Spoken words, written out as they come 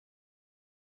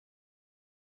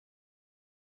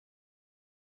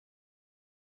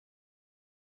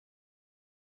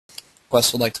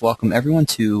Quest would like to welcome everyone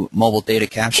to Mobile Data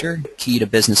Capture, Key to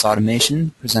Business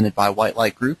Automation, presented by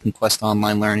WhiteLight Group and Quest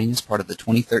Online Learning as part of the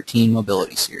 2013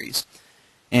 Mobility Series.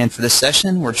 And for this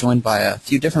session, we're joined by a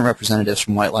few different representatives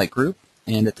from WhiteLight Group.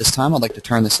 And at this time, I'd like to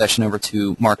turn the session over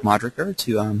to Mark Modricker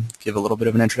to give a little bit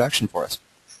of an introduction for us.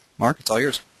 Mark, it's all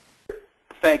yours.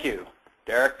 Thank you,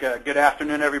 Derek. Good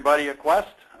afternoon, everybody at Quest.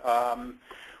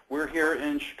 We're here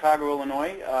in Chicago,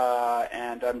 Illinois,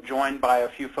 and I'm joined by a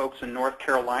few folks in North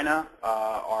Carolina.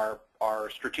 Our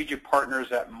strategic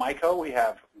partners at MICO, we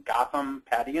have Gotham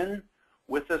Padian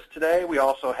with us today. We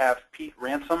also have Pete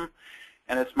Ransom,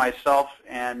 and it's myself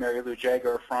and Mary Lou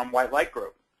Jager from WhiteLight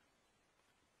Group.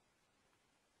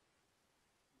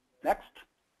 Next.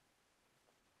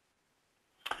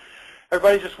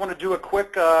 Everybody, just want to do a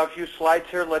quick few slides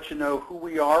here, let you know who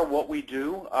we are, what we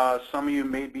do. Some of you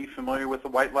may be familiar with the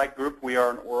WhiteLight Group. We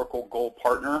are an Oracle Gold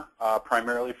partner,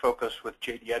 primarily focused with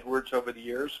J.D. Edwards over the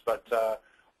years, but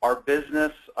our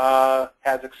business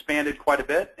has expanded quite a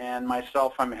bit, and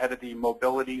myself, I'm head of the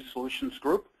Mobility Solutions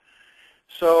Group.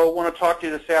 So I want to talk to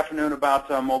you this afternoon about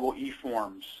mobile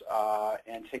eForms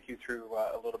and take you through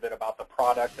a little bit about the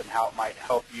product and how it might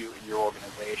help you in your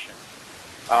organization.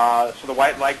 So the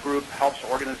WhiteLight Group helps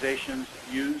organizations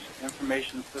use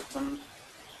information systems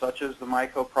such as the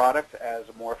MICO product as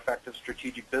a more effective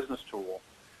strategic business tool.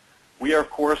 We are, of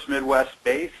course,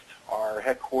 Midwest-based. Our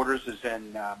headquarters is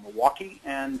in Milwaukee,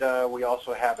 and we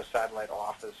also have a satellite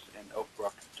office in Oak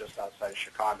Brook, just outside of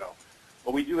Chicago.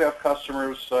 But we do have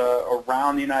customers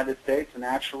around the United States and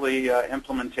actually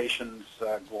implementations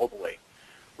globally.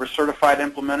 We're certified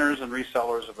implementers and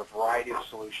resellers of a variety of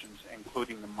solutions,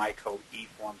 including the MICO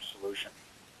eForm solution.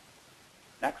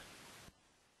 Next.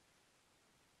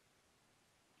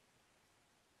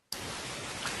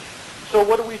 So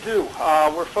what do?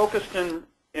 We're focused in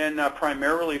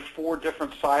primarily 4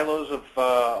 different silos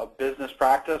of business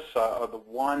practice. The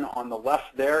one on the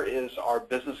left there is our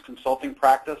business consulting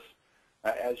practice.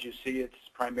 As you see, it's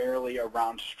primarily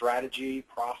around strategy,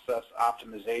 process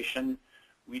optimization.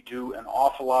 We do an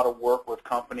awful lot of work with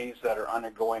companies that are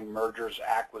undergoing mergers,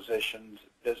 acquisitions,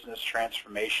 business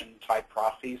transformation type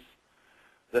processes.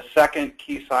 The second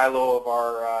key silo of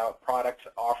our product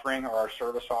offering or our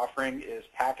service offering is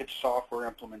packaged software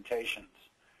implementations.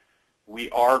 We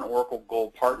are an Oracle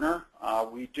Gold partner.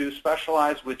 We do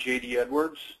specialize with J.D.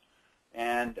 Edwards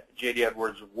and J.D.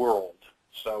 Edwards World.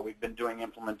 So we've been doing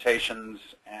implementations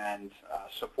and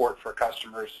support for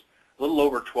customers a little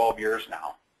over 12 years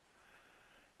now.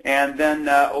 And then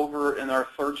over in our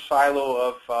third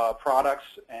silo of products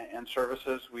and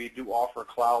services, we do offer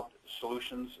cloud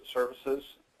solutions services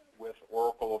with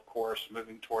Oracle, of course,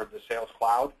 moving toward the Sales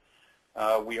Cloud.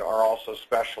 We are also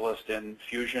specialists in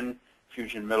Fusion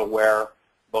middleware,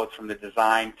 both from the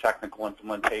design, technical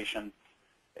implementation,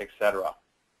 etc.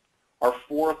 Our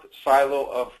fourth silo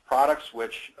of products,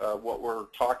 which what we're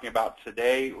talking about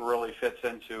today really fits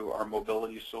into our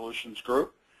Mobility Solutions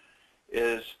Group,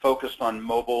 is focused on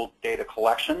mobile data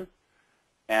collection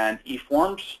and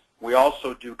eForms. We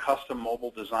also do custom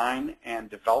mobile design and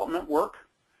development work,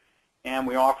 and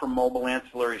we offer mobile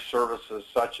ancillary services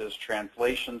such as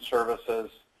translation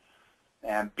services,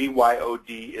 and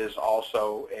BYOD is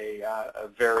also a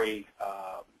very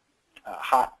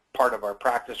hot part of our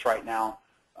practice right now.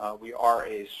 We are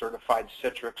a certified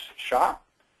Citrix shop.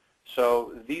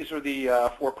 So these are the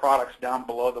 4 products down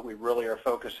below that we really are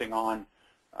focusing on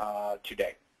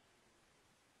today.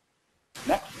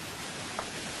 Next.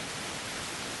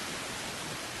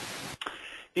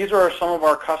 These are some of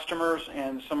our customers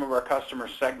and some of our customer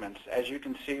segments. As you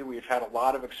can see, we've had a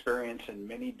lot of experience in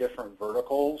many different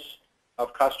verticals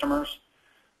of customers,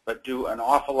 but do an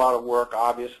awful lot of work,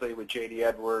 obviously, with J.D.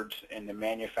 Edwards in the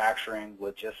manufacturing,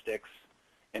 logistics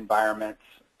environments,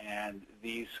 and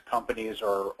these companies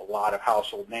are a lot of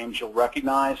household names you'll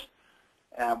recognize.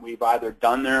 And we've either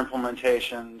done their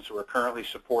implementations, we're currently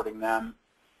supporting them,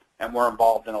 and we're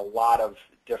involved in a lot of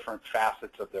different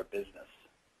facets of their business.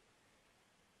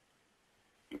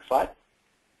 Next slide.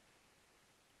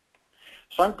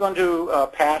 So I'm going to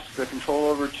pass the control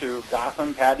over to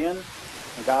Gotham Padian.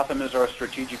 And Gotham is our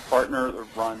strategic partner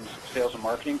that runs sales and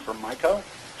marketing for MICO.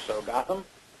 So Gotham,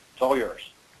 it's all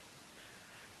yours.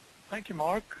 Thank you,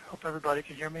 Mark. Hope everybody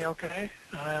can hear me okay.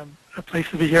 I'm pleased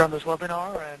to be here on this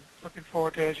webinar and looking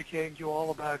forward to educating you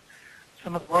all about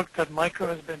some of the work that MICO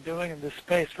has been doing in this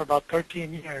space for about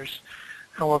 13 years.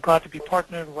 And we're glad to be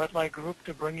partnered with WhiteLight Group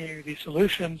to bring you these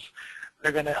solutions that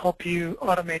are going to help you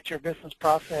automate your business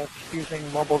process using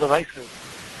mobile devices.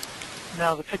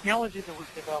 Now, the technology that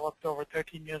we've developed over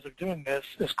 13 years of doing this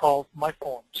is called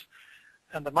MyForms.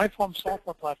 And the MyForms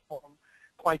software platform,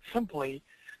 quite simply,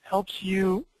 helps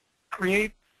you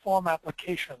create form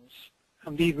applications.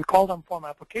 And we call them form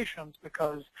applications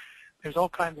because there's all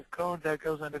kinds of code that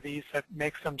goes into these that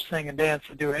makes them sing and dance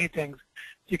and do anything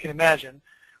you can imagine,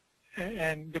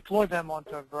 and deploy them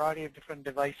onto a variety of different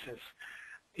devices.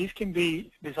 These can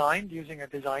be designed using a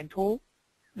design tool.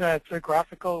 That's a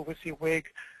graphical WYSIWYG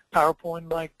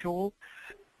PowerPoint-like tool.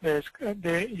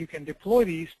 You can deploy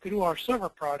these through our server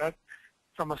product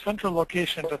from a central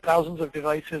location to thousands of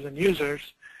devices and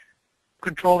users,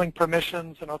 controlling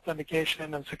permissions and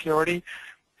authentication and security,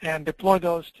 and deploy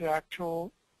those to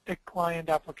actual thick client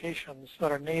applications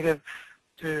that are native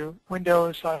to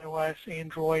Windows, iOS,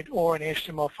 Android, or an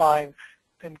HTML5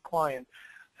 thin client.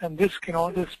 And this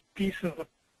piece of the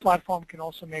platform can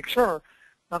also make sure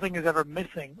nothing is ever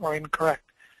missing or incorrect.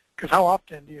 Because how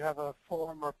often do you have a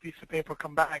form or a piece of paper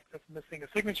come back that's missing a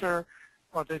signature,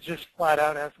 or that just flat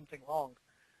out has something wrong,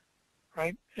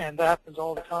 right? And that happens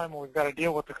all the time, and we've got to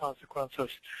deal with the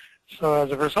consequences. So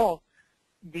as a result,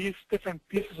 these different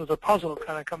pieces of the puzzle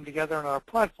kind of come together in our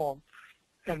platform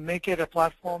and make it a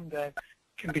platform that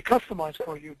can be customized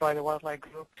for you by the WhiteLight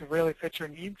Group to really fit your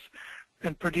needs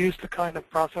and produce the kind of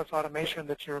process automation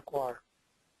that you require.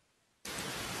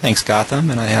 Thanks, Gotham.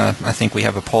 And I think we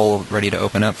have a poll ready to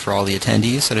open up for all the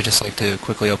attendees, so I'd just like to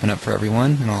quickly open up for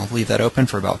everyone, and I'll leave that open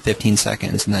for about 15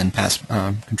 seconds and then pass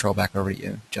control back over to you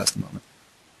in just a moment.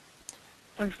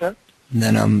 Thanks, Deb. And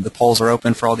then the polls are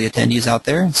open for all the attendees out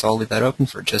there, so I'll leave that open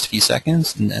for just a few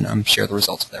seconds and then share the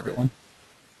results with everyone.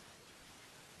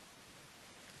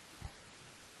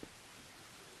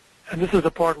 And this is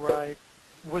the part where I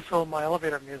whistle my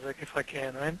elevator music if I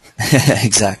can, right?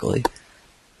 Exactly.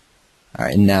 All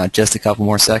right, and now just a couple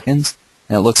more seconds.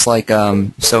 And it looks like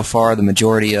so far the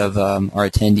majority of our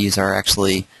attendees are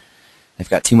actually, they've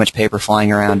got too much paper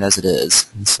flying around as it is.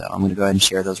 And so I'm going to go ahead and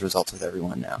share those results with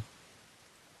everyone now.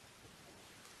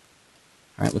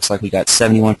 All right, looks like we got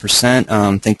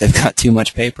 71% think they've got too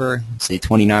much paper. Let's see,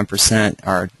 29%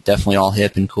 are definitely all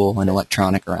hip and cool and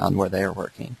electronic around where they are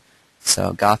working.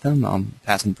 So Gotham, I'm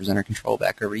passing the presenter control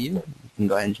back over to you. You can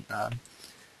go ahead and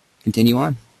continue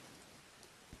on.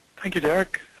 Thank you,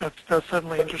 Derek. That's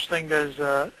certainly interesting.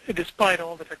 Despite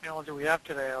all the technology we have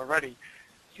today already,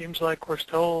 seems like we're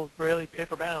still really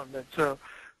paper-bound. And so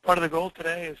part of the goal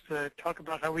today is to talk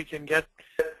about how we can get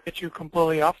you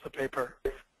completely off the paper.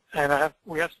 And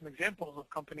we have some examples of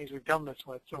companies we've done this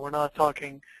with, so we're not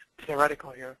talking theoretical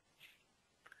here.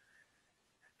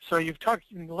 So you've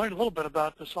learned a little bit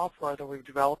about the software that we've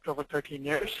developed over 13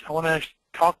 years. I want to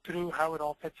talk through how it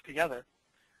all fits together.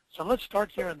 So let's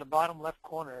start here in the bottom left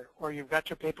corner where you've got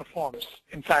your paper forms.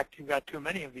 In fact, you've got too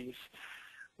many of these.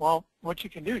 Well, what you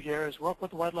can do here is work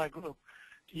with the WhiteLight Group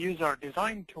to use our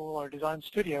design tool, our design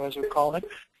studio as we call it,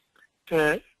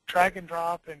 to drag and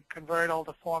drop and convert all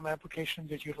the form applications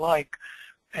that you'd like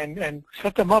and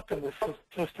set them up in the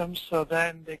system so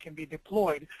then they can be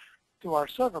deployed to our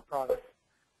server product.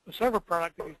 The server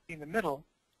product that you see in the middle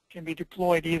can be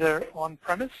deployed either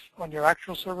on-premise on your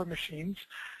actual server machines,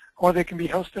 or they can be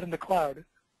hosted in the cloud,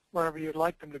 wherever you'd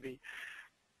like them to be.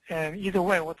 And either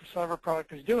way, what the server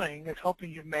product is doing is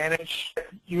helping you manage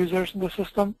users in the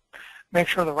system, make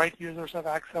sure the right users have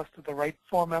access to the right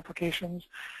form applications,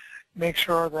 make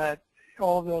sure that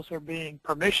all of those are being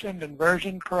permissioned and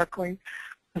versioned correctly,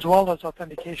 as well as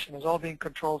authentication is all being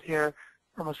controlled here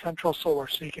from a central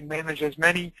source, so you can manage as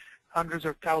many hundreds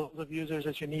or thousands of users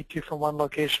as you need to from one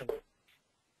location.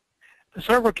 The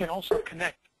server can also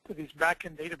connect to these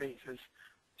backend databases,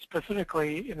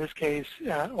 specifically, in this case,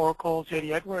 Oracle,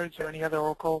 JD Edwards, or any other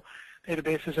Oracle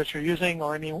databases that you're using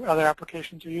or any other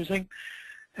applications you're using,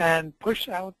 and push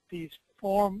out these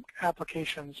form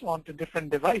applications onto different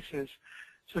devices.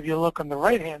 So if you look on the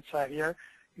right-hand side here,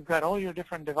 you've got all your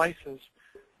different devices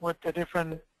with the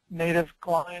different native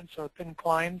clients or thin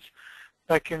clients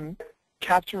that can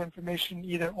capture information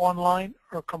either online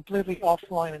or completely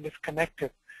offline and disconnected.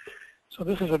 So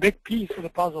this is a big piece of the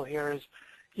puzzle here is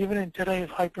even in today's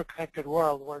hyper-connected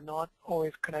world, we're not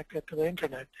always connected to the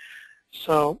internet.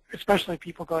 So especially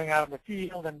people going out in the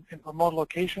field and in remote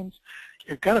locations,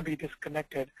 you're going to be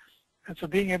disconnected. And so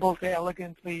being able to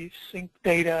elegantly sync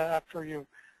data after you've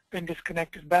been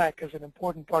disconnected back is an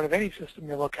important part of any system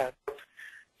you look at.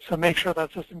 So make sure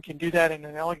that system can do that in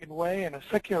an elegant way and a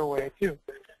secure way too.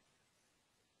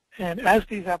 And as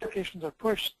these applications are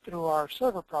pushed through our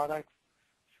server product,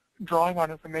 drawing on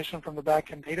information from the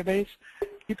backend database,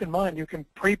 keep in mind you can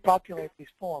pre-populate these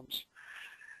forms.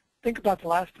 Think about the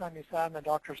last time you sat in the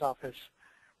doctor's office.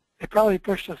 They probably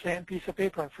pushed the same piece of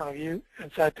paper in front of you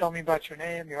and said, tell me about your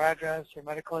name, your address, your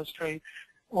medical history,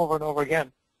 over and over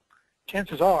again.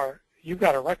 Chances are you've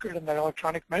got a record in that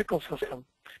electronic medical system.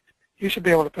 You should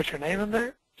be able to put your name in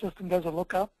there. System does a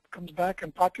lookup, comes back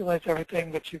and populates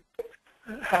everything that you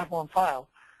have on file.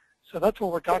 So that's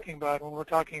what we're talking about when we're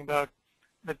talking about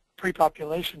the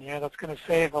pre-population here. That's going to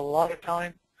save a lot of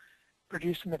time,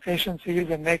 produce some efficiencies,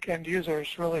 and make end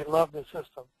users really love the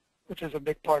system, which is a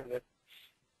big part of it.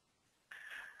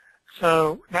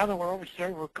 So now that we're over here,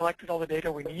 we've collected all the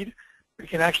data we need. We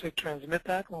can actually transmit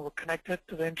that when we're connected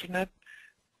to the internet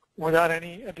without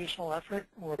any additional effort.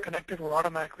 When we're connected, we're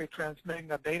automatically transmitting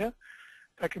that data.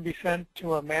 That can be sent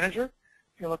to a manager.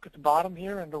 If you look at the bottom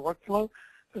here in the workflow,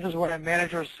 this is where a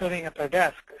manager is sitting at their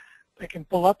desk. They can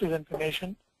pull up this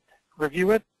information,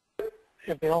 review it.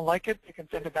 If they don't like it, they can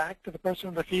send it back to the person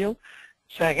in the field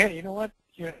saying, hey, you know what,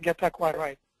 you didn't get that quite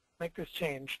right. Make this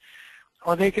change.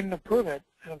 Or they can approve it.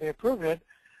 And if they approve it,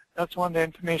 that's when the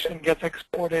information gets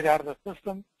exported out of the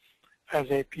system as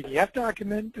a PDF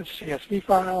document, a CSV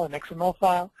file, an XML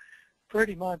file,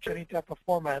 pretty much any type of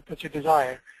format that you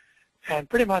desire, and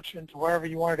pretty much into wherever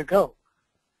you want it to go.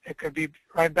 It could be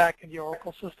right back in your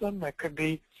Oracle system. It could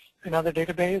be another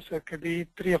database. It could be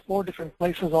 3 or 4 different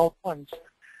places all at once.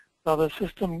 So the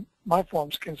system,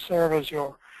 MyForms, can serve as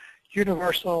your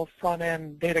universal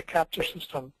front-end data capture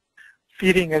system,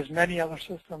 feeding as many other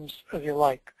systems as you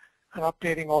like and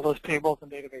updating all those tables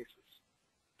and databases.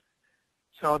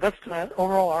 So that's the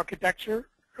overall architecture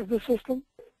of the system.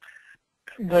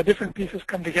 The different pieces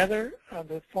come together,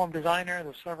 the form designer,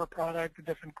 the server product, the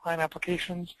different client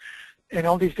applications, and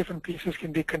all these different pieces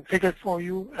can be configured for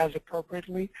you as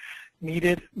appropriately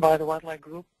needed by the WhiteLight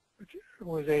Group,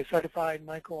 who is a certified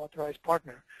MICO authorized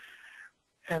partner.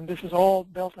 And this is all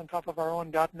built on top of our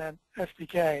own .NET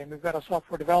SDK, and we've got a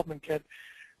software development kit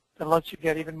that lets you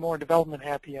get even more development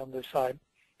happy on this side.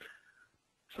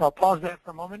 So I'll pause there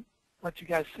for a moment, let you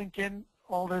guys sink in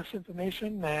all this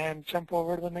information, and jump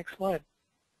over to the next slide.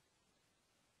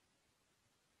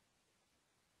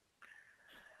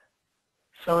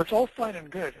 So it's all fine and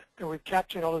good that we've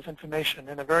captured all this information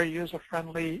in a very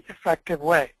user-friendly, effective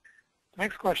way. The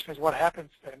next question is what happens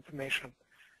to that information?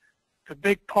 The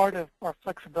big part of our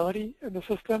flexibility in the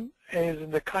system is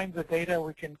in the kinds of data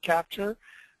we can capture.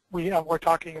 We're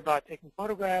talking about taking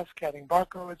photographs, scanning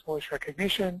barcodes, voice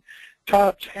recognition,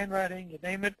 touch, handwriting, you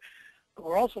name it. But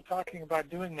we're also talking about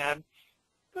doing that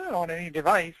on any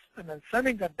device and then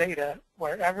sending that data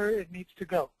wherever it needs to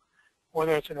go,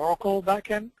 whether it's an Oracle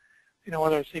backend,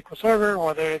 whether it's SQL Server,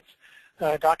 whether it's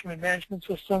a document management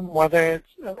system, whether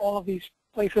it's all of these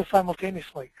places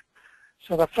simultaneously.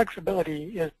 So the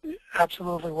flexibility is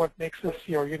absolutely what makes this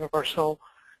your universal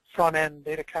front-end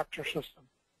data capture system.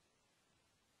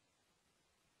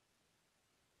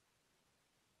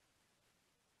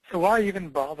 So why even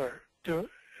bother to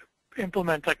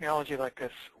implement technology like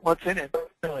this? What's in it,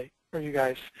 really, for you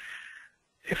guys?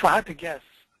 If I had to guess,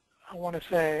 I want to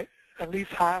say at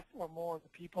least half or more of the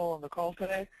people on the call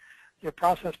today, your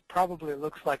process probably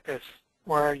looks like this,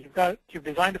 where you've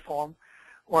designed a form,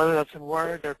 whether that's in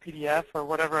Word or PDF or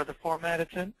whatever other format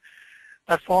it's in.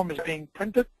 That form is being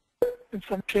printed in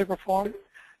some shape or form.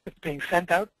 It's being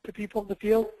sent out to people in the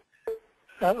field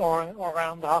or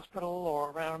around the hospital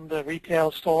or around the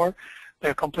retail store.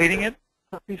 They're completing it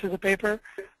on pieces of paper,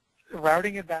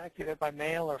 routing it back either by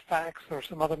mail or fax or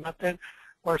some other method,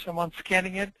 where someone's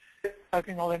scanning it,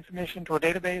 typing all the information to a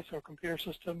database or computer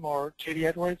system or JD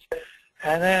Edwards,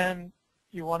 and then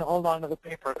you want to hold on to the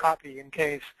paper copy in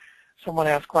case someone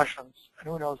asks questions, and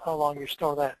who knows how long you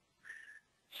store that.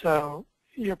 So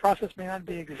your process may not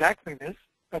be exactly this,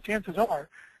 but chances are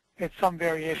it's some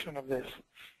variation of this.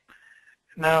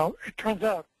 Now, it turns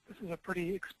out this is a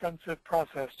pretty expensive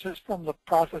process just from the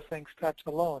processing steps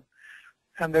alone.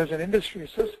 And there's an industry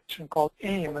association called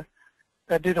AIM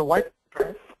that did a white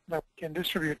paper that we can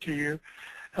distribute to you,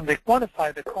 and they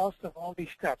quantify the cost of all these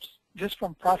steps just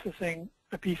from processing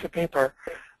a piece of paper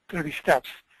through these steps.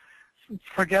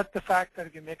 Forget the fact that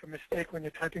if you make a mistake when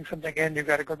you're typing something in, you've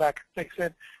got to go back and fix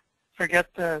it.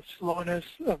 Forget the slowness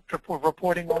of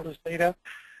reporting all this data.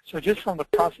 So just from the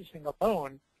processing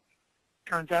alone,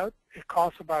 turns out it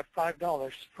costs about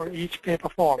 $5 for each paper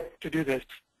form to do this.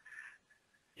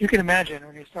 You can imagine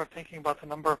when you start thinking about the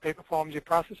number of paper forms you're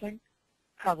processing,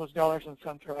 how those dollars and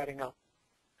cents are adding up.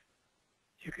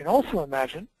 You can also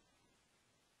imagine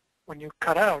when you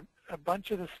cut out a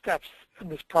bunch of the steps in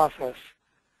this process,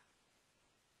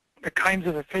 the kinds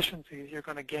of efficiencies you're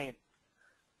going to gain,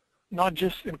 not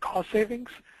just in cost savings,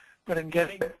 but in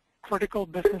getting critical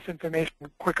business information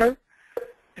quicker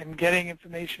and getting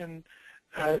information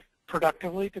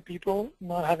productively to people,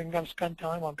 not having them spend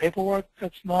time on paperwork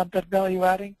that's not that value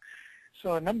adding.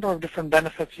 So a number of different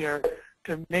benefits here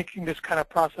to making this kind of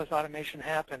process automation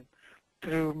happen.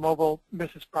 through mobile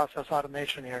business process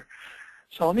automation here.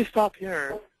 So let me stop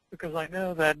here because I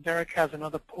know that Derek has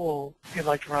another poll he'd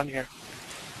like to run here.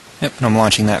 Yep, and I'm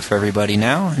launching that for everybody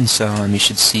now, and so you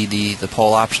should see the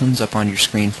poll options up on your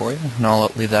screen for you. And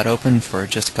I'll leave that open for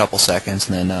just a couple seconds,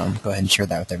 and then go ahead and share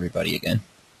that with everybody again.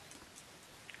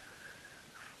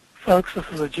 Folks, this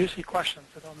is a juicy question,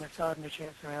 so don't miss out on your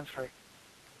chance to answer it.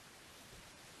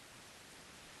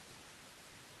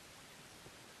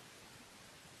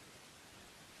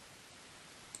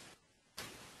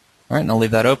 All right, and I'll leave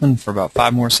that open for about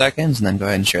 5 more seconds, and then go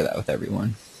ahead and share that with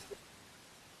everyone.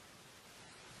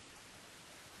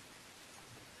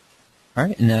 All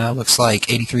right, and now it looks like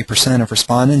 83% of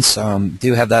respondents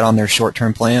do have that on their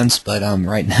short-term plans, but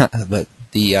right now, but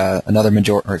the another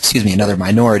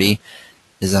minority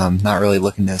is not really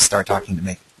looking to start talking to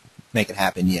make it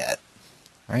happen yet.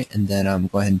 All right, and then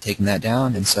go ahead and taking that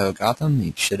down, and so Gotham,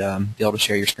 you should be able to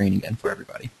share your screen again for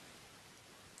everybody.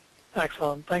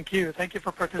 Excellent. Thank you. Thank you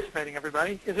for participating,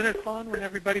 everybody. Isn't it fun when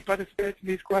everybody participates in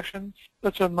these questions?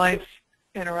 Such a nice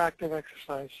interactive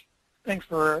exercise. Thanks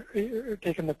for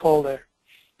taking the poll there.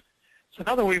 So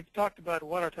now that we've talked about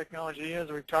what our technology is,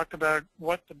 we've talked about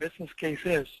what the business case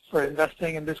is for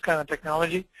investing in this kind of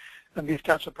technology and these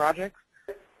types of projects,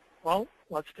 well,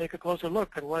 let's take a closer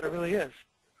look at what it really is.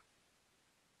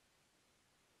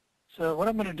 So what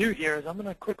I'm going to do here is I'm going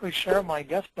to quickly share my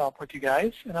desktop with you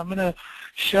guys, and I'm going to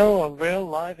show a real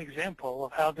live example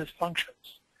of how this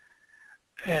functions.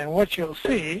 And what you'll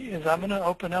see is I'm going to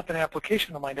open up an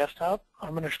application on my desktop.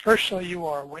 I'm going to first show you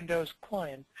our Windows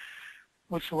client,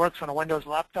 which works on a Windows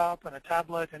laptop and a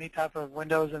tablet, any type of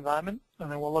Windows environment, and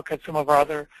then we'll look at some of our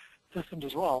other systems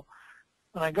as well.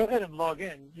 When I go ahead and log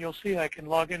in, you'll see I can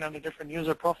log in under different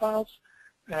user profiles,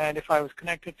 and if I was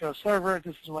connected to a server,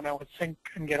 this is when I would sync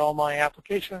and get all my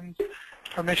applications,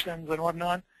 permissions, and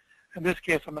whatnot. In this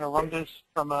case, I'm going to run this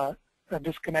from a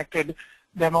disconnected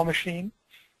demo machine.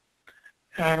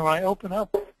 And when I open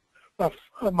up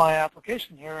my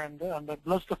application here and the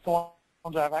list of forms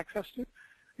I have access to,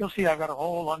 you'll see I've got a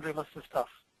whole laundry list of stuff.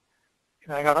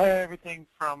 I got everything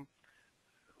from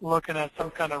looking at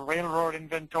some kind of railroad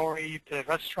inventory to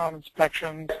restaurant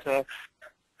inspections to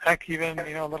heck, even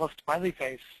a little smiley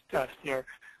face test here.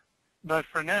 But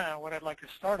for now, what I'd like to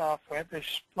start off with is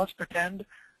let's pretend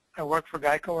I work for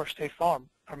Geico or State Farm,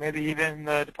 or maybe even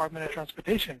the Department of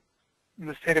Transportation in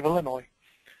the state of Illinois.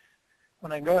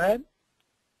 When I go ahead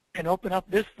and open up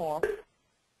this form,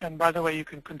 and by the way, you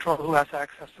can control who has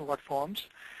access to what forms,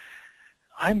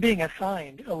 I'm being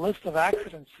assigned a list of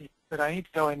accident scenes that I need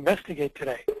to go investigate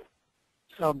today.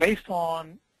 So based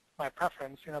on my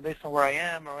preference, based on where I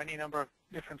am or any number of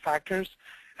different factors,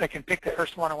 I can pick the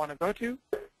first one I want to go to.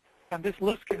 And this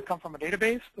list can come from a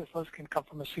database. This list can come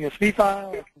from a CSV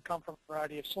file. It can come from a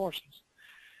variety of sources.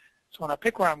 So when I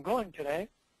pick where I'm going today,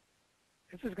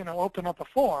 this is going to open up a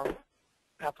form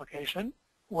application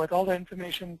with all the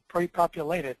information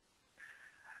pre-populated.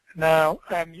 Now,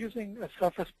 I'm using a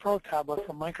Surface Pro tablet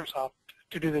from Microsoft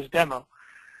to do this demo.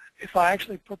 If I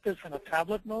actually put this in a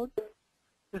tablet mode,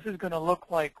 this is going to look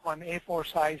like one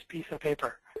A4 size piece of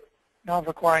paper, not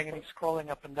requiring any scrolling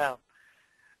up and down.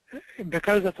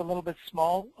 Because it's a little bit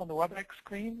small on the WebEx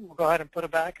screen, we'll go ahead and put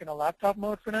it back in a laptop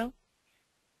mode for now.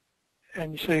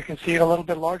 And so you can see it a little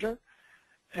bit larger.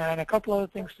 And a couple other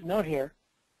things to note here.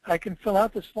 I can fill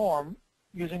out this form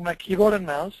using my keyboard and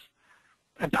mouse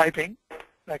and typing.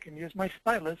 I can use my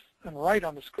stylus and write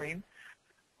on the screen,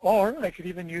 or I could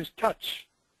even use touch.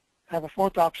 I have a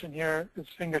fourth option here, is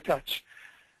finger touch.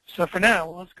 So for now,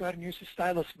 let's go ahead and use the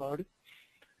stylus mode.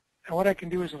 And what I can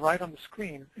do is write on the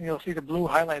screen, and you'll see the blue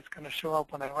highlights going to show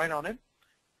up when I write on it.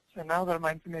 So now that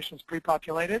my information is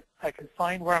pre-populated, I can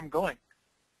find where I'm going.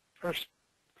 First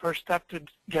step to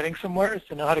getting somewhere is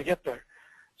to know how to get there.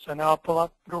 So now I'll pull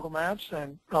up Google Maps,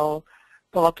 and I'll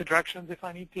pull up the directions if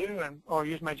I need to, or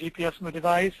use my GPS on the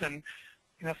device and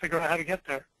figure out how to get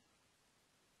there.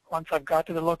 Once I've got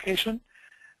to the location,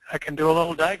 I can do a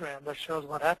little diagram that shows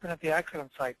what happened at the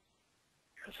accident site.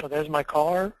 So there's my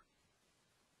car.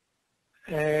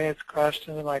 It's crashed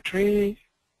into my tree.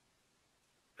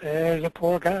 There's a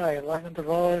poor guy lying on the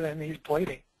road, and he's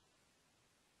bleeding.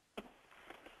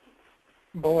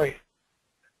 Boy,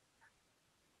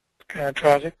 it's kind of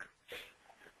tragic.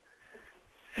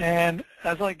 And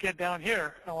as I get down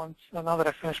here, now that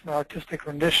I finished my artistic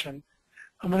rendition,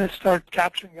 I'm going to start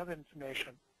capturing the other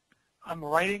information. I'm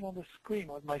writing on the screen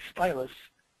with my stylus,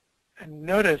 and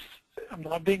notice I'm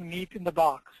not being neat in the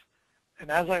box. And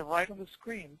as I write on the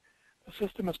screen, the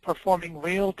system is performing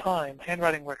real-time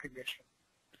handwriting recognition.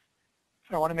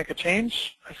 If I want to make a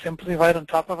change, I simply write on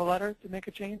top of a letter to make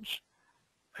a change.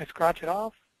 I scratch it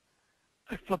off.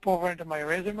 I flip over into my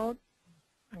eraser mode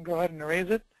and go ahead and erase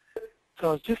it.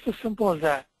 So it's just as simple as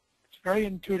that. It's very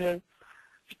intuitive.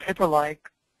 It's paper-like.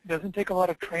 It doesn't take a lot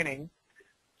of training.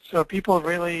 So people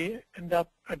really end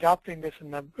up adopting this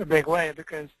in a big way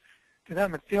because to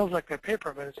them it feels like they're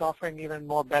paper, but it's offering even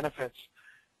more benefits.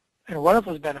 And one of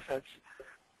those benefits,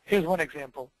 here's one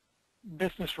example,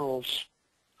 business rules.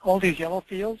 All these yellow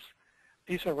fields,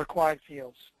 these are required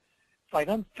fields. If I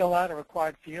don't fill out a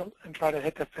required field and try to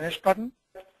hit the finish button,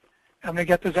 I'm going to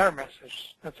get this error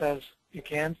message that says you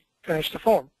can't finish the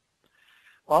form.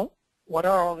 Well, what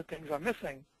are all the things I'm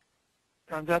missing?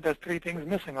 Turns out there's 3 things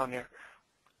missing on here.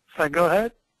 So I go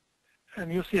ahead,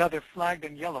 and you'll see how they're flagged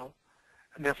in yellow.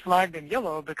 And they're flagged in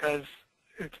yellow because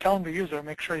it's telling the user,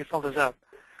 make sure you fill this out.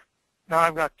 Now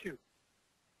I've got 2,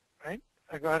 right?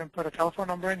 I go ahead and put a telephone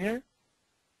number in here.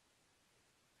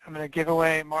 I'm going to give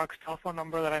away Mark's telephone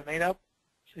number that I made up,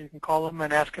 so you can call him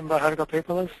and ask him about how to go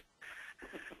paperless.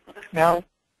 Now,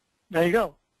 there you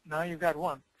go. Now you've got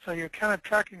 1. So you're kind of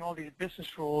tracking all these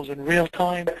business rules in real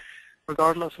time,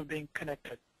 regardless of being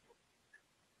connected.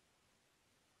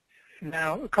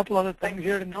 Now, a couple other things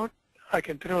here to note. I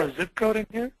can throw a zip code in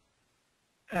here.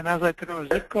 And as I throw a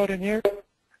zip code in here,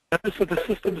 notice that the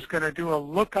system is going to do a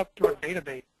lookup to a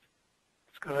database.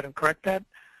 Let's go ahead and correct that.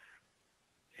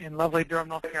 In lovely Durham,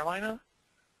 North Carolina,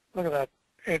 look at that.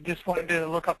 It just wanted to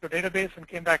look up the database and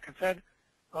came back and said,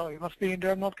 oh, you must be in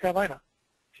Durham, North Carolina.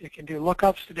 So you can do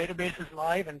lookups to databases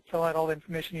live and fill out all the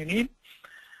information you need.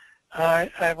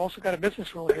 I've also got a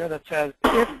business rule here that says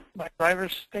if my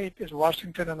driver's state is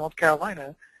Washington and North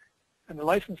Carolina and the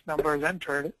license number is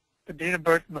entered, the date of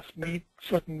birth must meet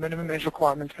certain minimum age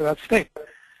requirements for that state.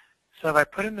 So if I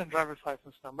put in the driver's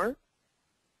license number,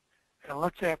 and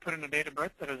let's say I put in a date of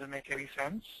birth that doesn't make any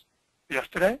sense,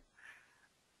 yesterday,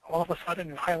 all of a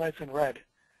sudden it highlights in red.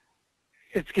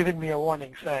 It's giving me a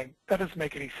warning saying, that doesn't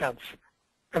make any sense.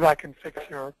 Go back and fix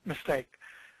your mistake.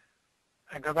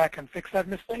 I go back and fix that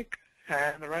mistake,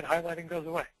 and the red highlighting goes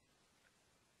away.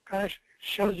 Kind of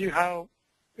shows you how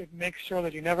it makes sure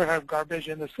that you never have garbage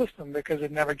in the system because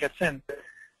it never gets in.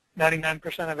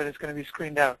 99% of it is going to be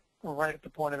screened out right at the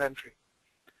point of entry.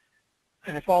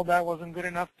 And if all that wasn't good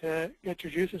enough to get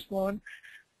your juices flowing,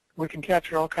 we can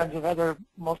capture all kinds of other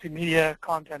multimedia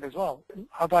content as well.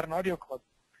 How about an audio clip?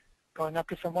 Going up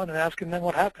to someone and asking them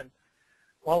what happened.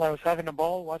 Well, I was having a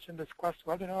ball watching this Quest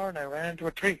webinar and I ran into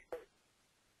a tree.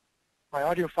 My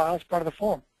audio file is part of the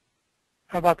form.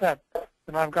 How about that?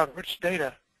 And I've got rich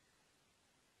data.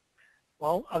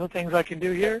 Well, other things I can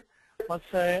do here, let's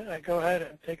say I go ahead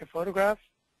and take a photograph.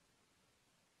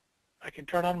 I can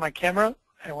turn on my camera,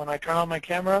 and when I turn on my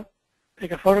camera,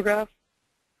 take a photograph,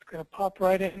 it's going to pop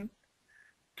right in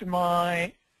to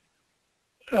my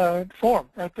form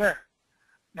right there.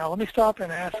 Now let me stop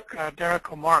and ask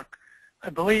Derek or Mark. I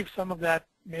believe some of that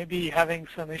may be having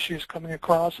some issues coming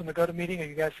across in the GoToMeeting. Are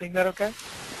you guys seeing that okay?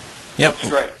 Yep.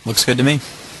 That's right. Looks good to me.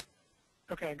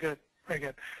 Okay, good. Very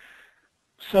good.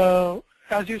 So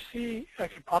as you see, I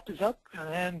can pop this up, and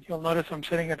then you'll notice I'm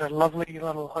sitting at a lovely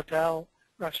little hotel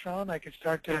restaurant. I can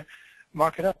start to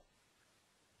mark it up.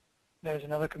 There's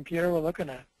another computer we're looking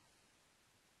at.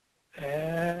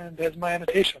 And there's my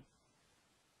annotation.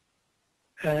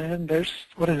 And there's,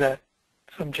 what is that?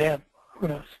 Some jam. Who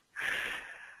knows?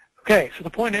 Okay, so the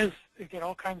point is you get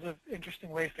all kinds of interesting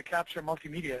ways to capture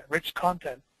multimedia, rich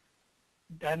content,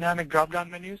 dynamic drop-down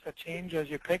menus that change as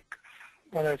you pick,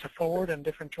 whether it's a forward and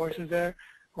different choices there,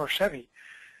 or Chevy.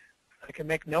 I can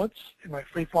make notes in my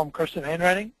free-form cursive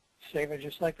handwriting, save it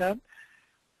just like that.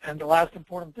 And the last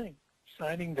important thing,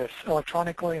 signing this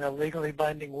electronically in a legally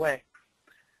binding way.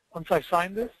 Once I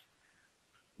sign this,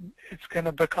 it's going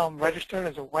to become registered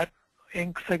as a wet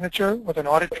ink signature with an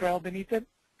audit trail beneath it.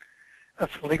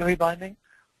 That's legally binding.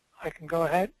 I can go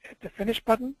ahead, hit the finish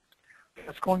button.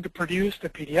 It's going to produce the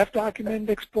PDF document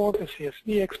export, the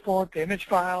CSV export, the image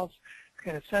files. It's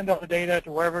going to send all the data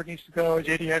to wherever it needs to go,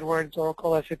 JD Edwards,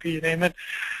 Oracle, SAP, you name it.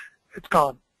 It's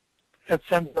gone. It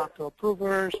sends it out to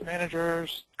approvers,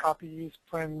 managers, copies,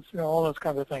 prints, all those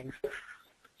kinds of things.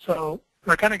 So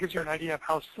that kind of gives you an idea of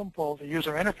how simple the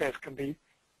user interface can be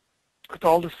with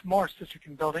all the smarts that you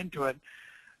can build into it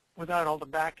without all the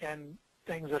back-end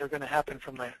things that are going to happen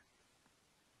from there.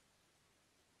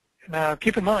 Now,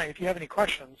 keep in mind, if you have any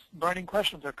questions, burning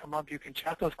questions that come up, you can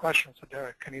chat those questions to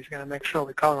Derek, and he's going to make sure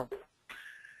we cover them.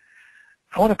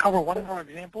 I want to cover one more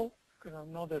example, because I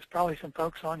know there's probably some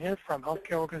folks on here from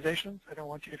healthcare organizations. I don't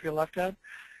want you to feel left out.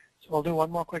 So we'll do one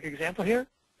more quick example here,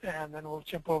 and then we'll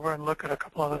jump over and look at a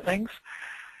couple other things.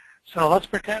 So let's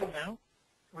pretend now.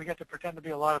 We get to pretend to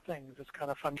be a lot of things. It's kind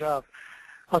of a fun job.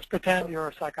 Let's pretend you're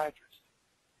a psychiatrist.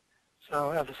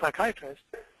 So as a psychiatrist,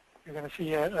 you're going to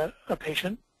see a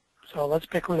patient. So let's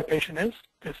pick who the patient is.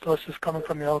 This list is coming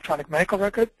from your electronic medical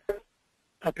record.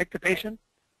 I pick the patient.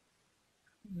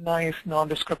 Nice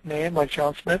nondescript name like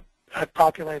John Smith. That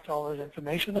populates all his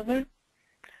information in there.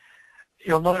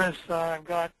 You'll notice I've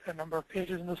got a number of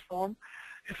pages in this form.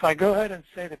 If I go ahead and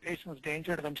say the patient's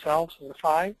danger to themselves is a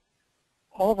 5,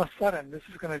 all of a sudden this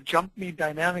is going to jump me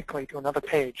dynamically to another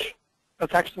page.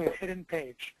 That's actually a hidden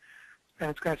page. And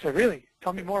it's going to say, really,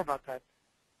 tell me more about that.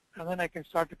 And then I can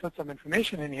start to put some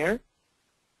information in here.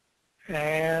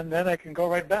 And then I can go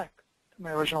right back to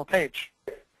my original page.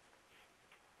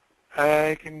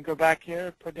 I can go back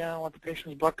here, put down what the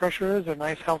patient's blood pressure is, a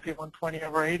nice healthy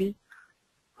 120/80.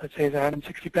 Let's say he's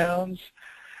 160 pounds.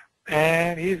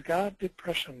 And he's got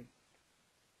depression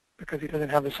because he doesn't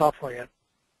have the software yet.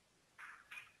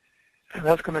 And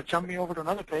that's going to jump me over to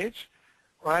another page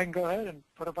where I can go ahead and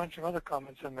put a bunch of other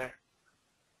comments in there.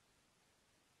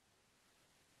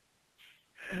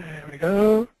 There we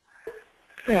go.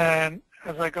 And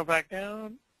as I go back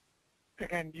down,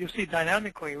 again, you see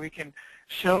dynamically we can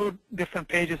show different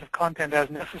pages of content as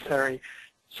necessary.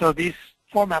 So these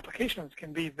form applications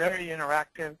can be very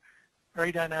interactive,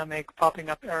 very dynamic, popping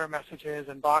up error messages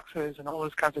and boxes and all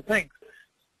those kinds of things.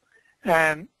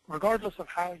 And regardless of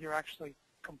how you're actually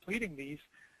completing these,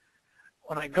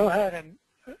 when I go ahead and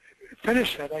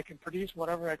finish it, I can produce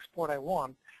whatever export I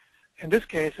want. In this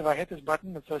case, if I hit this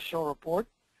button that says Show Report,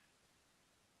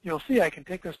 you'll see I can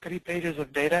take those 3 pages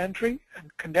of data entry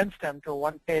and condense them to a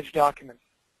one-page document.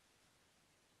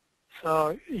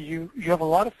 So you have a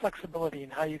lot of flexibility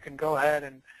in how you can go ahead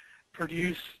and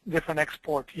produce different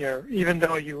export here, even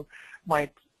though you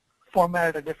might format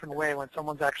it a different way when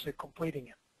someone's actually completing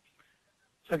it.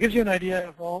 So it gives you an idea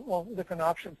of all the different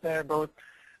options there, both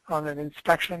on an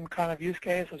inspection kind of use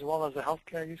case as well as a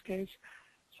healthcare use case.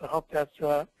 So I hope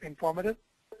that's informative.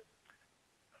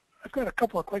 I've got a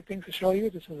couple of quick things to show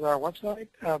you. This is our website,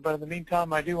 but in the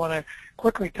meantime, I do want to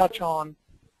quickly touch on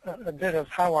a bit of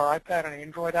how our iPad and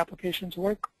Android applications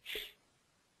work.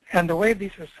 And the way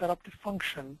these are set up to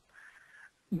function,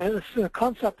 the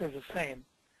concept is the same,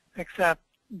 except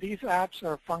these apps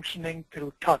are functioning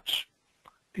through touch.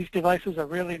 These devices are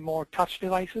really more touch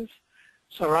devices.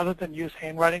 So rather than use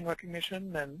handwriting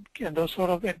recognition and those sort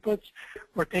of inputs,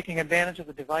 we're taking advantage of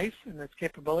the device and its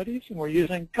capabilities, and we're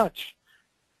using touch.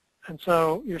 And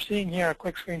so you're seeing here a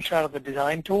quick screenshot of the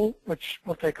design tool, which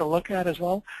we'll take a look at as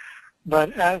well.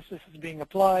 But as this is being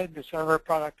applied, the server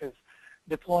product is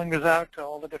deploying this out to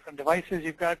all the different devices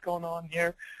you've got going on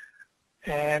here.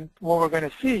 And what we're going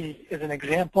to see is an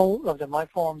example of the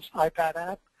MyForms iPad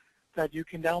app that you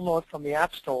can download from the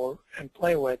App Store and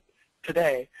play with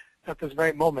today at this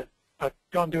very moment. But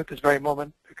don't do it this very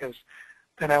moment, because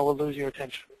then I will lose your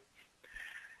attention.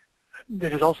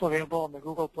 It is also available on the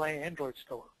Google Play Android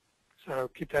store. So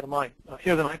keep that in mind.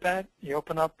 Here's an iPad. You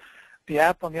open up the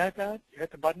app on the iPad. You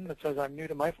hit the button that says I'm new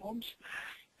to MyForms.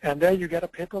 And there you get a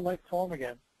paper-like form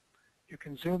again. You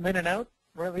can zoom in and out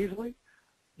real easily.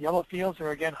 Yellow fields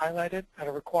are again highlighted that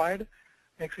are required.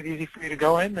 Makes it easy for you to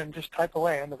go in and just type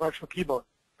away on the virtual keyboard.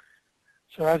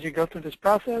 So as you go through this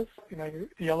process, the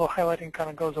yellow highlighting kind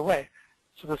of goes away.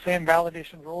 So the same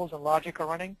validation rules and logic are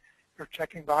running. You're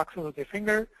checking boxes with your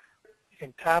finger. You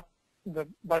can tap the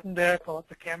button there, pull up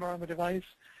the camera on the device,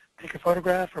 take a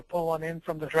photograph or pull one in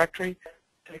from the directory,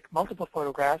 take multiple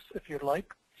photographs if you'd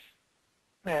like.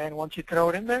 And once you throw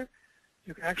it in there,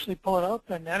 you can actually pull it up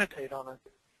and annotate on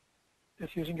it,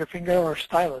 just using your finger or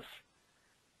stylus.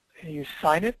 And you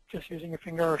sign it just using your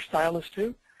finger or stylus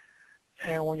too.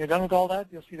 And when you're done with all that,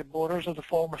 you'll see the borders of the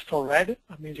form are still red.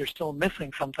 That means you're still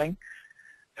missing something.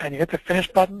 And you hit the Finish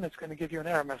button, it's going to give you an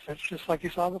error message, just like you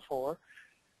saw before.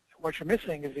 What you're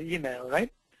missing is the email,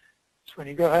 right? So when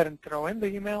you go ahead and throw in the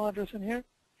email address in here,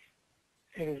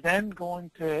 it is then going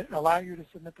to allow you to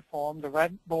submit the form. The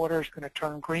red border is going to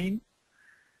turn green.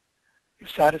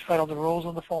 You've satisfied all the rules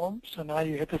on the form, so now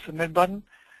you hit the Submit button.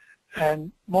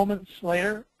 And moments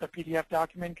later, the PDF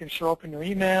document can show up in your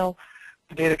email.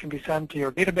 The data can be sent to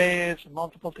your database, and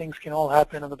multiple things can all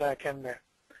happen on the back end there.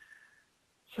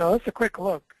 So that's a quick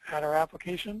look at our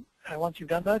application. And once you've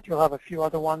done that, you'll have a few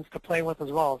other ones to play with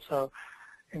as well. So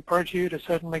I encourage you to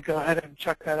certainly go ahead and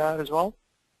check that out as well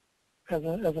as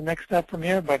a next step from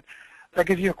here. But that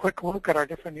gives you a quick look at our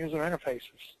different user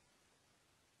interfaces.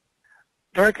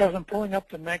 Derek, as I'm pulling up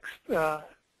the next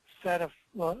set of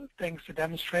things to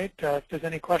demonstrate, if there's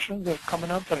any questions that are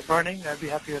coming up that are burning, I'd be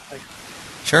happy to take them.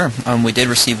 Sure. We did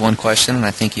receive one question, and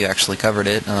I think you actually covered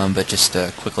it. But just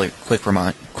a quick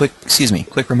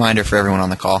reminder for everyone on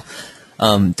the call.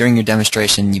 During your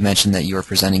demonstration, you mentioned that you were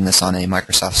presenting this on a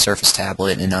Microsoft Surface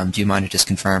tablet, and do you mind to just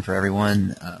confirm for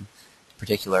everyone, in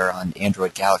particular on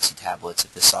Android Galaxy tablets,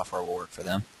 if this software will work for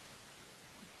them?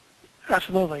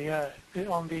 Absolutely, yeah.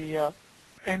 On the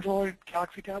Android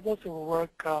Galaxy tablets, it will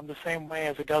work the same way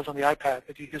as it does on the iPad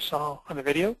that you just saw on the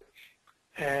video.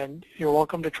 And you're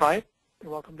welcome to try it.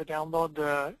 You're welcome to download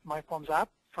the MyForms app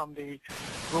from the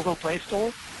Google Play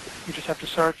Store. You just have to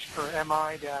search for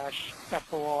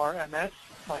MI-FORMS,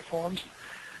 MyForms,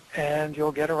 and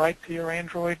you'll get it right to your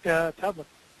Android tablet.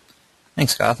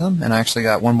 Thanks, Gotham. And I actually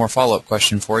got one more follow-up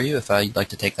question for you, if you'd like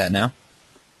to take that now.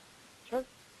 Sure.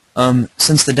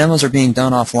 Since the demos are being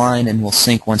done offline and will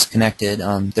sync once connected,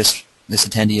 this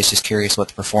attendee is just curious what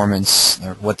the performance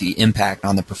or what the impact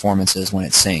on the performance is when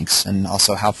it syncs, and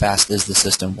also how fast is the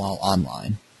system while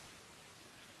online.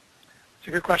 It's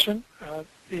a good question.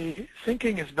 The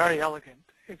syncing is very elegant.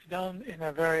 It's done in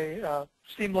a very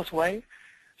seamless way.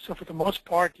 So for the most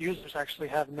part, users actually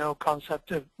have no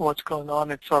concept of what's going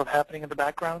on. It's sort of happening in the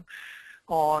background.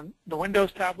 On the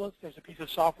Windows tablets, there's a piece of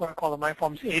software called the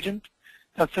MyForms Agent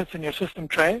that sits in your system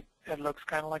tray. It looks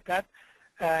kind of like that.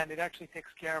 And it actually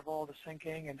takes care of all the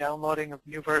syncing and downloading of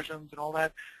new versions and all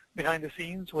that behind the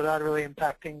scenes without really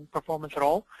impacting performance at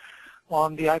all.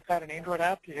 On the iPad and Android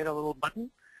app, you hit a little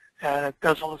button, and it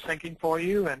does all the syncing for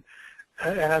you. And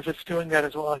as it's doing that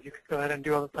as well, you can go ahead and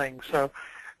do other things. So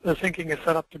the syncing is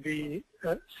set up to be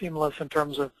seamless in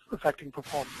terms of affecting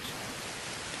performance.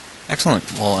 Excellent.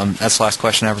 Well, that's the last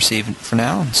question I've received for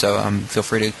now, so feel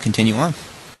free to continue on.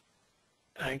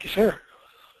 Thank you, sir.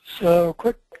 So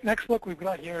quick next look we've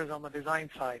got here is on the design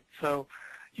side. So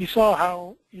you saw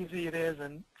how easy it is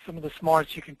and some of the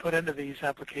smarts you can put into these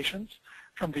applications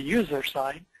from the user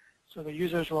side. So the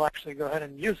users will actually go ahead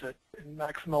and use it in a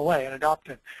maximal way and adopt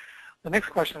it. The next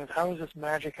question is, how does this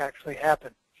magic actually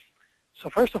happen? So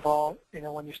first of all,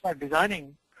 when you start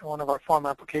designing one of our form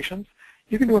applications,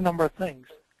 you can do a number of things.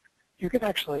 You can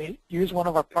actually use one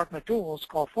of our partner tools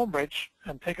called FormBridge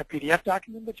and take a PDF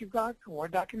document that you've got, a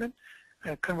Word document,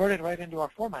 and convert it right into our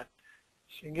format.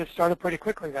 So you can get started pretty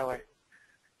quickly that way.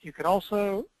 You can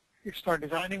also start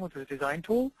designing with the design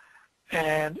tool,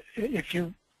 and if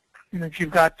you've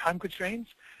got time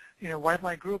constraints,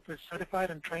 WhiteLight Group is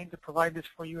certified and trained to provide this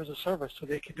for you as a service, so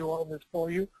they can do all of this for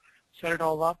you, set it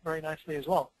all up very nicely as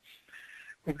well.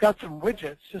 We've got some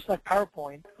widgets, just like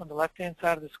PowerPoint, on the left-hand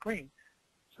side of the screen.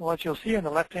 So what you'll see on the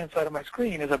left-hand side of my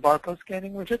screen is a barcode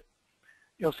scanning widget.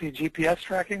 You'll see GPS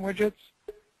tracking widgets,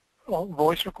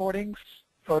 voice recordings,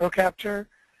 photo capture,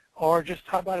 or just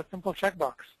how about a simple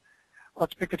checkbox.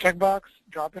 Let's pick a checkbox,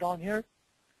 drop it on here,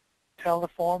 tell the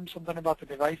form something about the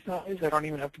device size. I don't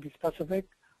even have to be specific.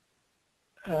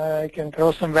 I can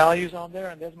throw some values on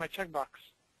there, and there's my checkbox.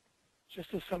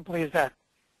 Just as simply as that.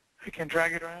 I can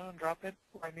drag it around, drop it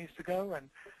where it needs to go, and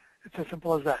it's as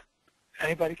simple as that.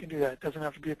 Anybody can do that. It doesn't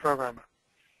have to be a programmer.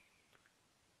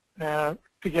 Now,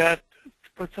 to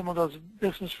put some of those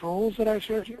business rules that I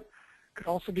showed you, could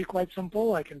also be quite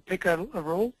simple. I can pick a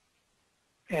rule,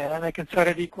 and I can set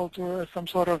it equal to some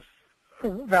sort of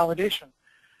validation.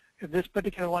 If this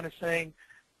particular one is saying,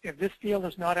 if this field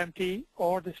is not empty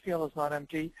or this field is not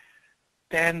empty,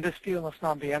 then this field must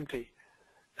not be empty.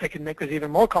 I can make this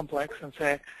even more complex and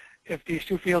say, if these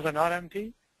two fields are not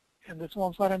empty and this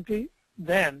one's not empty,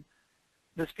 then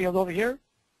this field over here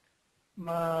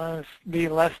must be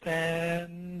less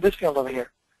than this field over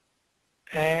here.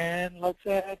 And let's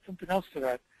add something else to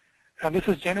that. And this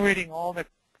is generating all the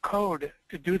code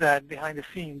to do that behind the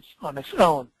scenes on its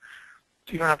own,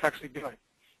 so you don't have to actually do it.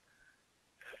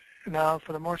 Now,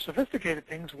 for the more sophisticated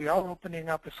things, we are opening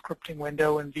up a scripting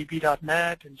window in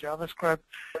VB.NET and JavaScript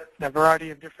and a variety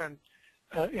of different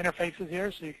interfaces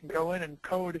here, so you can go in and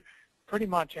code pretty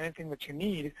much anything that you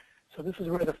need. So this is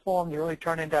where the forms really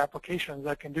turn into applications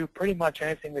that can do pretty much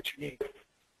anything that you need.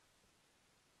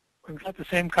 We've got the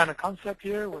same kind of concept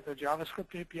here with a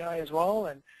JavaScript API as well,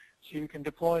 and so you can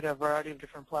deploy it to a variety of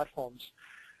different platforms.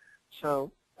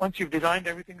 So once you've designed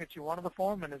everything that you want in the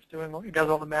form and it does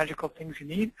all the magical things you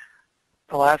need,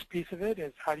 the last piece of it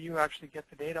is how do you actually get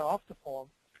the data off the form.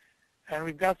 And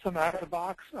we've got some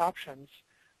out-of-the-box options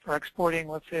for exporting,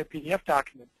 let's say, a PDF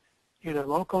document, either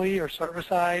locally or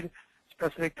server-side,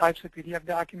 specific types of PDF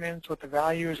documents with the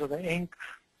values or the ink,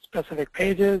 specific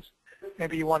pages.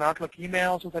 Maybe you want Outlook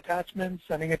emails with attachments,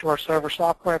 sending it to our server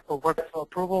software for workflow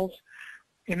approvals,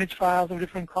 image files of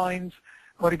different kinds,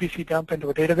 ODBC dump into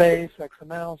a database,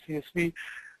 XML, CSV,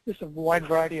 just a wide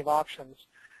variety of options.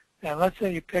 And let's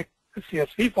say you pick the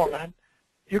CSV format,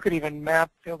 you could even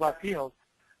map field by field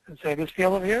and say this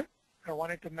field over here, I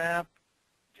want it to map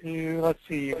to, let's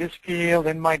see, this field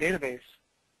in my database.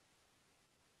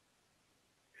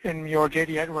 in your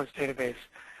J.D. Edwards database.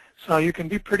 So you can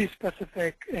be pretty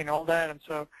specific in all that, and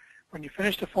so when you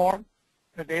finish the form,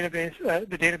 the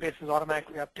database is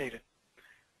automatically updated.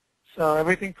 So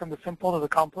everything from the simple to the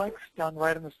complex done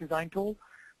right in this design tool.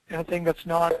 Anything that's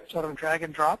not sort of drag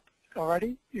and drop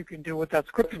already, you can do with that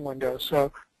scripting window.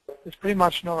 So there's pretty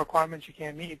much no requirements you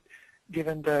can't meet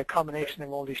given the combination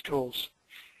of all these tools.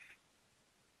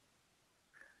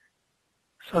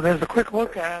 So there's a quick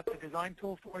look at the design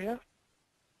tool for you.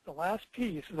 The last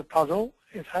piece of the puzzle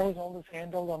is how is all this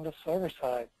handled on the server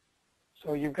side.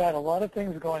 So you've got a lot of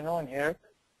things going on here,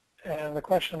 and the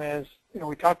question is,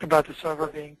 we talked about the server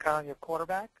being kind of your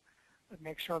quarterback, but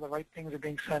make sure the right things are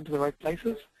being sent to the right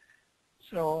places.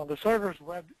 So on the server's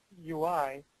web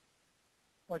UI,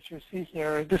 what you see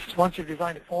here, this is once you've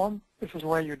designed a form, this is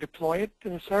where you deploy it to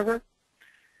the server.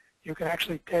 You can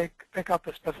actually pick up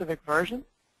a specific version,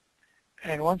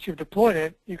 and once you've deployed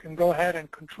it, you can go ahead and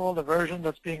control the version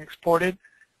that's being exported,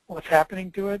 what's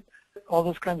happening to it. All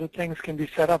those kinds of things can be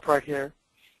set up right here.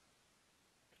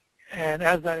 And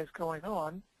as that is going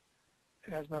on,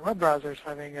 as my web browser is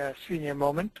having a senior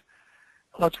moment,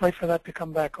 let's wait for that to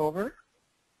come back over.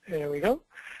 There we go.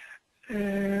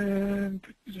 And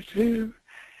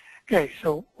okay,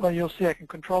 so you'll see I can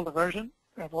control the version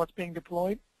of what's being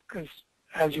deployed because,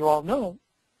 as you all know,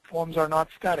 forms are not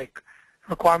static.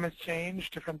 Requirements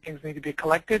change, different things need to be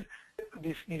collected, and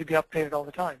these need to be updated all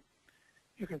the time.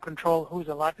 You can control who's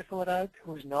allowed to fill it out,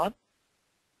 who's not.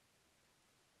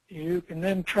 You can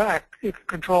then you can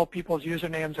control people's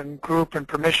usernames and group and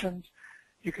permissions.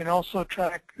 You can also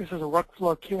track, this is a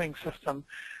workflow queuing system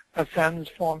that sends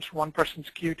forms from one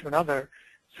person's queue to another,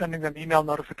 sending them email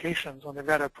notifications when they've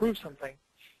got to approve something.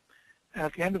 And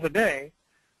at the end of the day,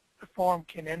 the form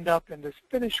can end up in this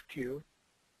finished queue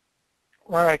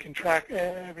where I can track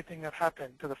everything that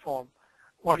happened to the form.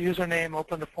 What username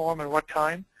opened the form at what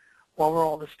time, what were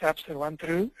all the steps it went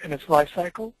through in its life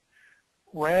cycle,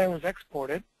 where it was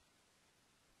exported,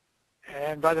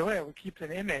 and by the way, we keep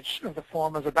an image of the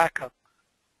form as a backup,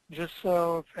 just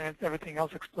so if everything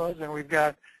else explodes, then we've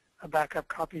got a backup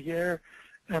copy here,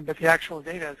 but the actual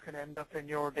data is going to end up in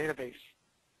your database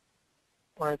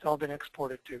where it's all been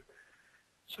exported to.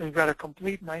 So you've got a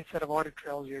complete nice set of audit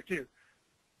trails here too.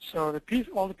 So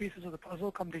all the pieces of the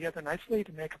puzzle come together nicely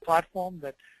to make a platform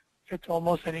that fits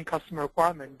almost any customer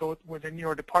requirement, both within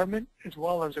your department as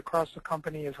well as across the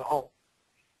company as a whole.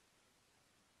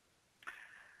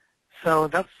 So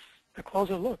that's the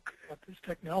closer look at this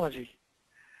technology.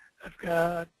 I've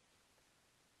got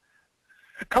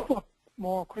a couple of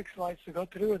more quick slides to go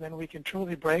through, and then we can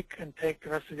truly break and take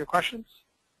the rest of your questions.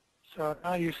 So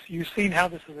now you've seen how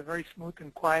this is a very smooth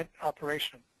and quiet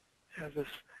operation, as this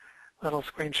little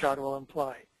screenshot will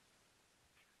imply.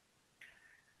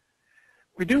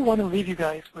 We do want to leave you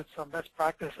guys with some best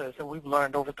practices that we've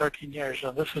learned over 13 years,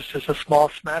 and this is just a small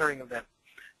smattering of them.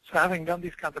 So having done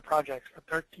these kinds of projects for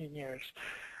 13 years,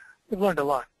 we've learned a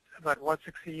lot about what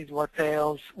succeeds, what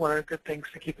fails, what are good things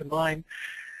to keep in mind.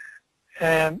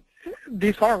 And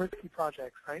these are risky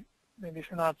projects, right? I mean, these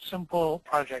are not simple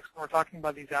projects. When we're talking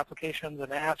about these applications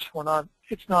and apps,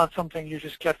 it's not something you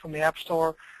just get from the App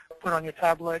Store, put on your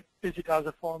tablet, digitize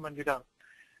a form, and you're done.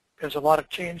 There's a lot of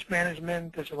change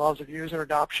management. There's a lot of user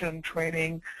adoption,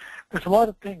 training. There's a lot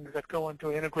of things that go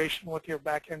into integration with your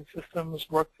back-end systems,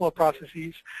 workflow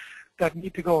processes that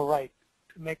need to go right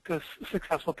to make this a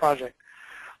successful project.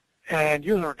 And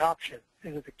user adoption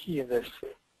is the key of this.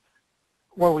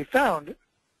 What we found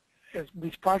is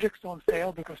these projects don't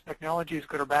fail because technology is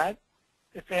good or bad.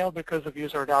 They fail because of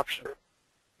user adoption.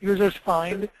 Users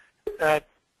find that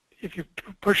if you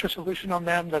push a solution on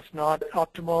them that's not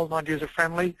optimal, not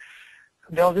user-friendly,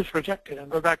 they'll just reject it and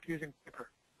go back to using paper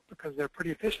because they're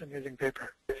pretty efficient using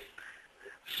paper.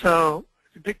 So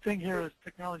the big thing here is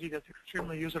technology that's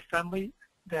extremely user-friendly,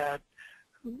 that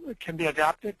can be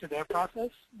adapted to their process,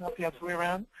 not the other way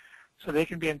around, so they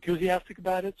can be enthusiastic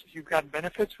about it. So you've got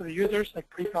benefits for the users, like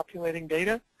pre-populating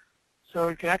data, so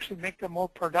it can actually make them more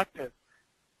productive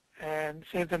and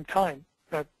save them time,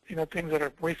 that things that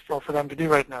are wasteful for them to do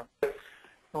right now.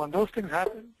 So when those things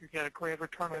happen, you get a great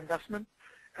return on investment.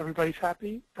 Everybody's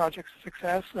happy, project's a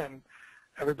success, and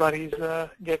everybody's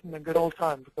getting a good old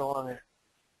time to go on there.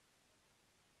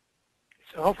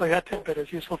 So hopefully that tidbit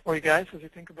is useful for you guys as you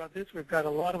think about this. We've got a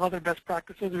lot of other best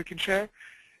practices we can share.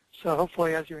 So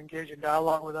hopefully as you engage in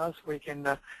dialogue with us, we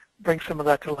can bring some of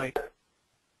that to light.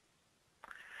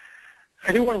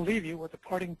 I do want to leave you with a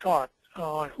parting thought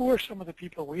on who are some of the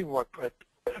people we work with.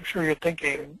 I'm sure you're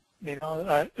thinking,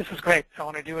 this is great. I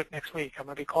want to do it next week. I'm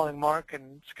going to be calling Mark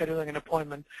and scheduling an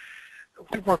appointment.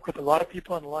 We work with a lot of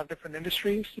people in a lot of different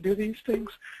industries to do these things.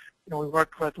 We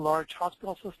worked with large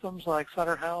hospital systems like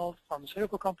Sutter Health,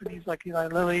 pharmaceutical companies like Eli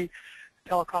Lilly,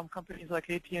 telecom companies like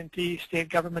AT&T, state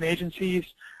government agencies,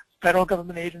 federal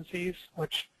government agencies,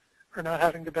 which are not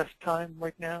having the best time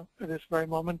right now at this very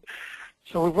moment.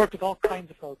 So we've worked with all kinds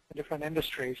of folks in different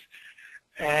industries.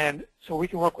 And so we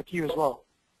can work with you as well.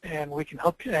 And we can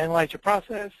help you analyze your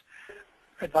process,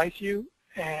 advise you,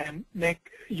 and make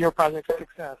your project a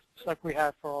success, just like we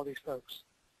have for all these folks.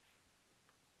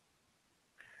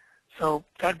 So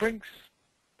that brings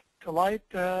to light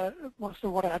most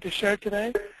of what I had to share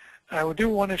today. I do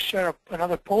want to share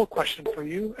another poll question for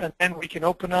you, and then we can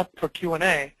open up for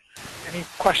Q&A. Any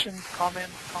questions,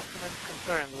 comments, compliments,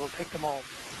 concerns? We'll take them all.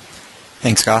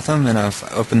 Thanks, Gotham, and I've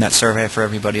opened that survey for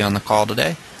everybody on the call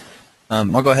today.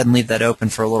 I'll go ahead and leave that open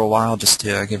for a little while just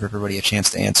to give everybody a chance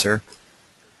to answer.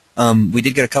 We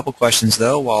did get a couple questions,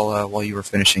 though, while you were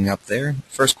finishing up there.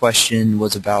 First question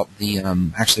was about the,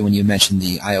 actually when you mentioned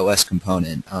the iOS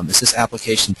component. Is this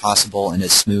application possible and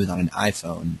is smooth on an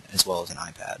iPhone as well as an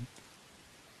iPad?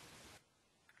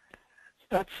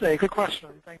 That's a good question.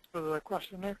 Thanks for the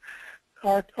question there.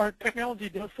 Our technology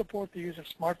does support the use of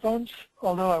smartphones,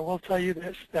 although I will tell you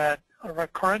this, that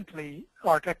currently the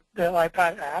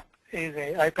iPad app is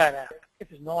an iPad app. It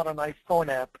is not an iPhone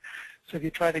app. So if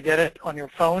you try to get it on your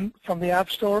phone from the App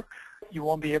Store, you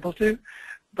won't be able to.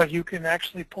 But you can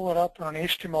actually pull it up on an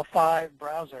HTML5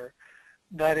 browser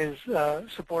that is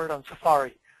supported on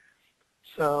Safari.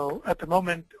 So at the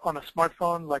moment, on a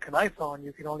smartphone like an iPhone,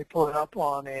 you can only pull it up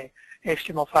on a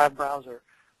HTML5 browser.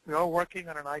 We are working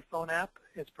on an iPhone app.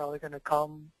 It's probably going to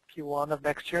come Q1 of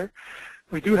next year.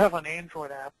 We do have an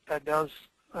Android app that does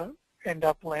end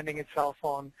up landing itself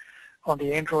on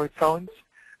the Android phones,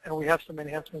 and we have some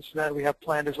enhancements to that we have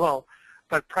planned as well.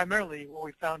 But primarily what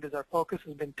we found is our focus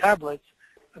has been tablets,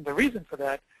 and the reason for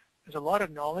that is a lot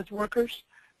of knowledge workers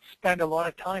spend a lot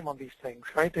of time on these things,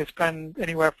 right? They spend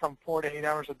anywhere from 4 to 8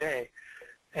 hours a day.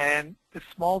 And the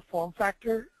small form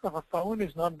factor of a phone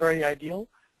is not very ideal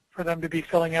for them to be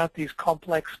filling out these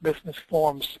complex business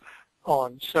forms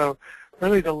on. So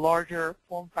really the larger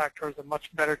form factor is a much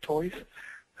better choice,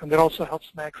 and that also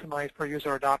helps maximize per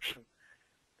user adoption.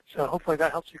 So hopefully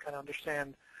that helps you kind of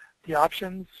understand the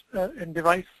options in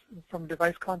device, from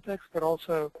device context, but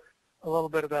also a little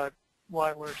bit about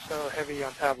why we're so heavy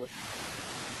on tablets.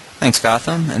 Thanks,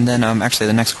 Gotham. And then actually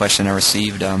the next question I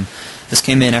received, this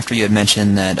came in after you had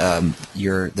mentioned that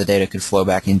the data could flow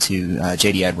back into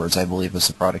JD Edwards, I believe was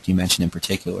the product you mentioned in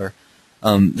particular.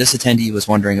 This attendee was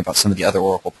wondering about some of the other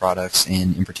Oracle products,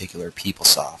 and in particular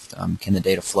PeopleSoft. Can the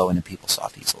data flow into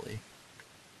PeopleSoft easily?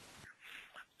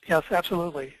 Yes,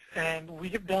 absolutely. And we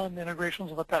have done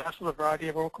integrations in the past with a variety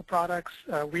of Oracle products.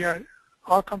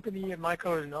 Our company at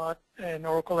MICO is not an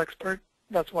Oracle expert.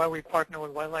 That's why we partner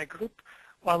with WhiteLight Group.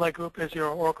 WhiteLight Group is your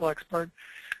Oracle expert,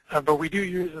 but we do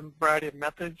use a variety of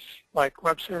methods like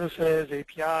web services,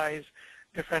 APIs,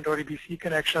 different ODBC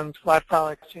connections, flat file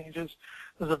exchanges.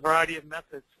 There's a variety of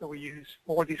methods that we use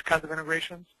for these kinds of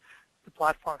integrations. The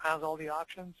platform has all the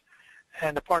options,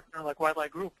 and a partner like WhiteLight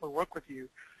Group will work with you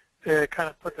to kind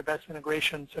of put the best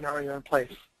integration scenario in place.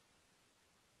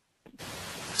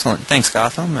 Excellent. Thanks,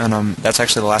 Gotham. And that's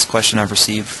actually the last question I've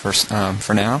received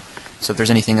for now. So if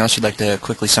there's anything else you'd like to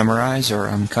quickly summarize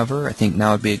or cover, I think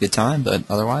now would be a good time. But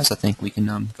otherwise, I think we can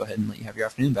go ahead and let you have your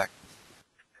afternoon back.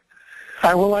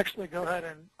 I will actually go ahead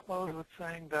and close with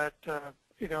saying that,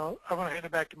 I want to hand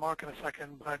it back to Mark in a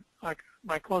second, but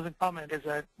my closing comment is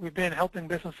that we've been helping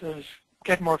businesses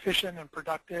get more efficient and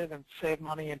productive and save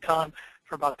money and time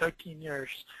for about 13 years.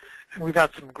 And we've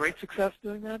had some great success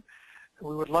doing that. And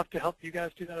we would love to help you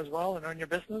guys do that as well and earn your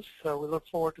business. So we look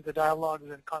forward to the dialogues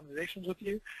and conversations with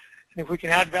you. And if we can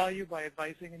add value by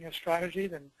advising in your strategy,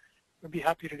 then we'd be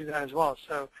happy to do that as well.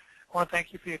 So I want to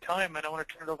thank you for your time, and I want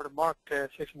to turn it over to Mark to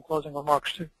say some closing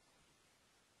remarks too.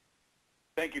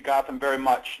 Thank you, Gotham, very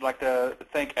much. I'd like to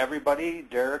thank everybody,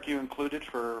 Derek, you included,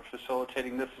 for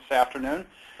facilitating this afternoon.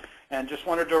 And just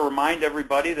wanted to remind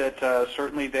everybody that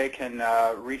certainly they can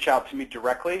reach out to me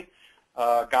directly.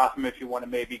 Gotham, if you want to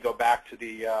maybe go back to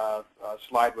the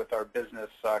slide with our business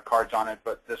cards on it,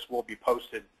 but this will be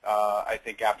posted, I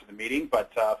think, after the meeting.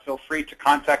 But feel free to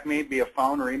contact me via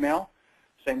phone or email.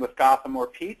 Same with Gotham or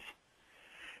Pete.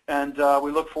 And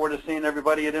we look forward to seeing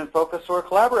everybody at InFocus or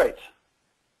Collaborate.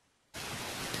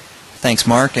 Thanks,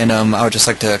 Mark. And I would just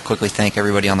like to quickly thank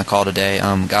everybody on the call today,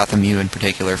 Gotham, you in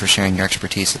particular, for sharing your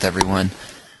expertise with everyone.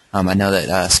 I know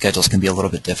that schedules can be a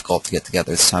little bit difficult to get together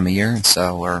this time of year, and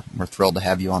so we're thrilled to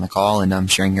have you on the call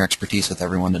and sharing your expertise with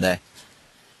everyone today.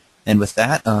 And with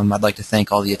that, I'd like to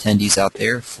thank all the attendees out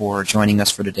there for joining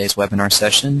us for today's webinar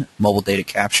session, Mobile Data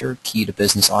Capture, Key to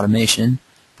Business Automation,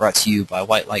 brought to you by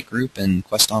WhiteLight Group and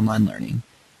Quest Online Learning.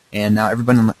 And now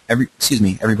everybody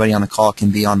on the call can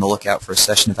be on the lookout for a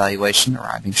session evaluation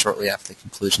arriving shortly after the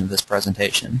conclusion of this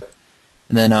presentation.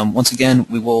 And then once again,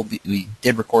 we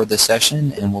did record this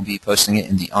session, and we'll be posting it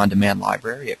in the on-demand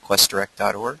library at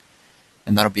questdirect.org,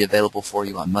 and that'll be available for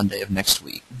you on Monday of next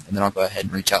week. And then I'll go ahead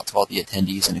and reach out to all the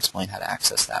attendees and explain how to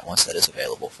access that once that is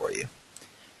available for you.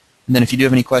 And then if you do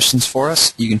have any questions for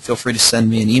us, you can feel free to send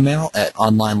me an email at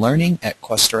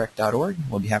onlinelearning@questdirect.org.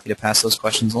 We'll be happy to pass those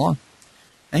questions along.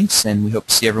 Thanks, and we hope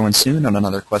to see everyone soon on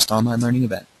another Quest Online Learning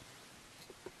event.